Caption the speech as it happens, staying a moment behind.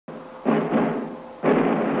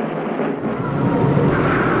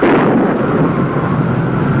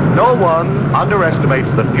one underestimates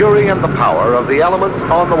the fury and the power of the elements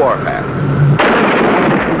on the warpath.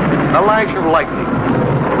 The lash of lightning,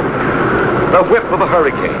 the whip of a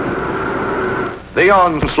hurricane, the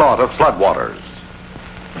onslaught of floodwaters.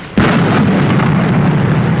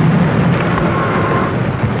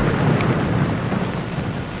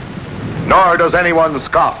 Nor does anyone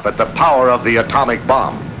scoff at the power of the atomic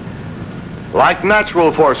bomb. Like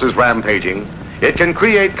natural forces rampaging, it can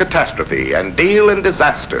create catastrophe and deal in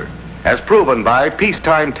disaster, as proven by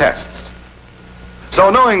peacetime tests. So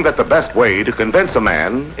knowing that the best way to convince a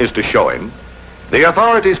man is to show him, the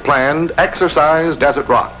authorities planned Exercise Desert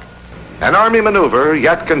Rock, an army maneuver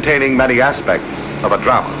yet containing many aspects of a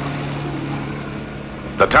drama.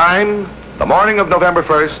 The time, the morning of November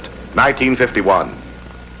 1st, 1951.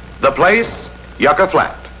 The place, Yucca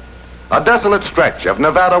Flat, a desolate stretch of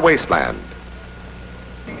Nevada wasteland.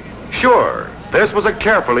 Sure, this was a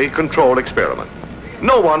carefully controlled experiment.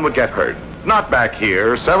 No one would get hurt, not back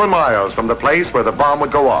here, 7 miles from the place where the bomb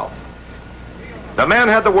would go off. The men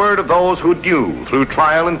had the word of those who knew through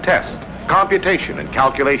trial and test, computation and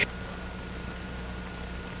calculation.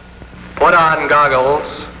 Put on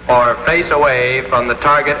goggles or face away from the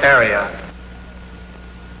target area.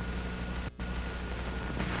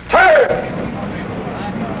 Turn!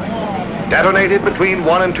 Detonated between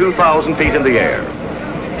 1,000 and 2,000 feet in the air.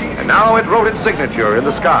 And now it wrote its signature in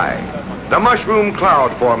the sky, the mushroom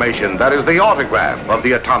cloud formation that is the autograph of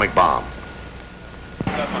the atomic bomb.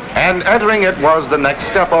 And entering it was the next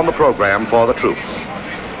step on the program for the troops.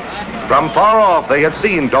 From far off they had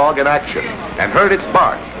seen dog in action and heard its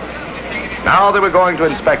bark. Now they were going to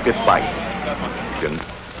inspect its bites.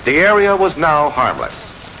 The area was now harmless.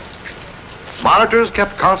 Monitors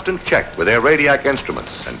kept constant check with their radiac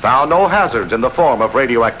instruments and found no hazards in the form of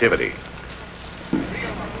radioactivity.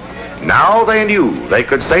 Now they knew they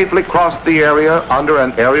could safely cross the area under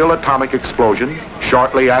an aerial atomic explosion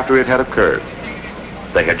shortly after it had occurred.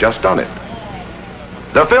 They had just done it.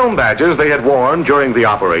 The film badges they had worn during the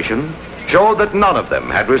operation showed that none of them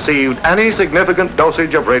had received any significant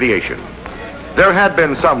dosage of radiation. There had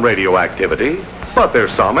been some radioactivity, but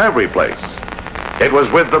there's some every place. It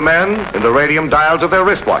was with the men in the radium dials of their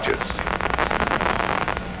wristwatches.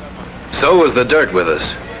 So was the dirt with us.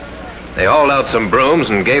 They hauled out some brooms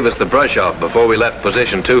and gave us the brush off before we left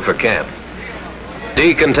position 2 for camp.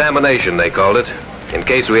 Decontamination, they called it, in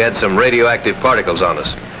case we had some radioactive particles on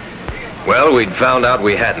us. Well, we'd found out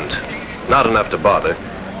we hadn't. Not enough to bother.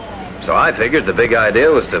 So I figured the big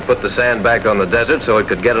idea was to put the sand back on the desert so it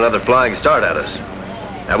could get another flying start at us.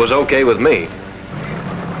 That was okay with me.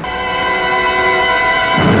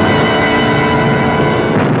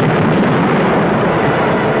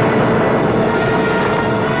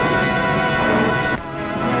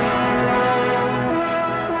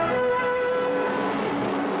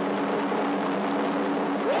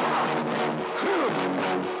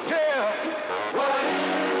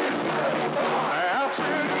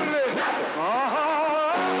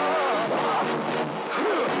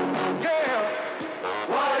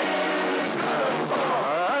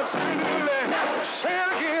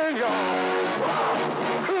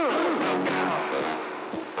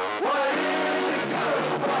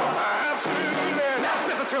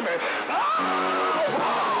 To me.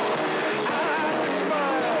 Oh!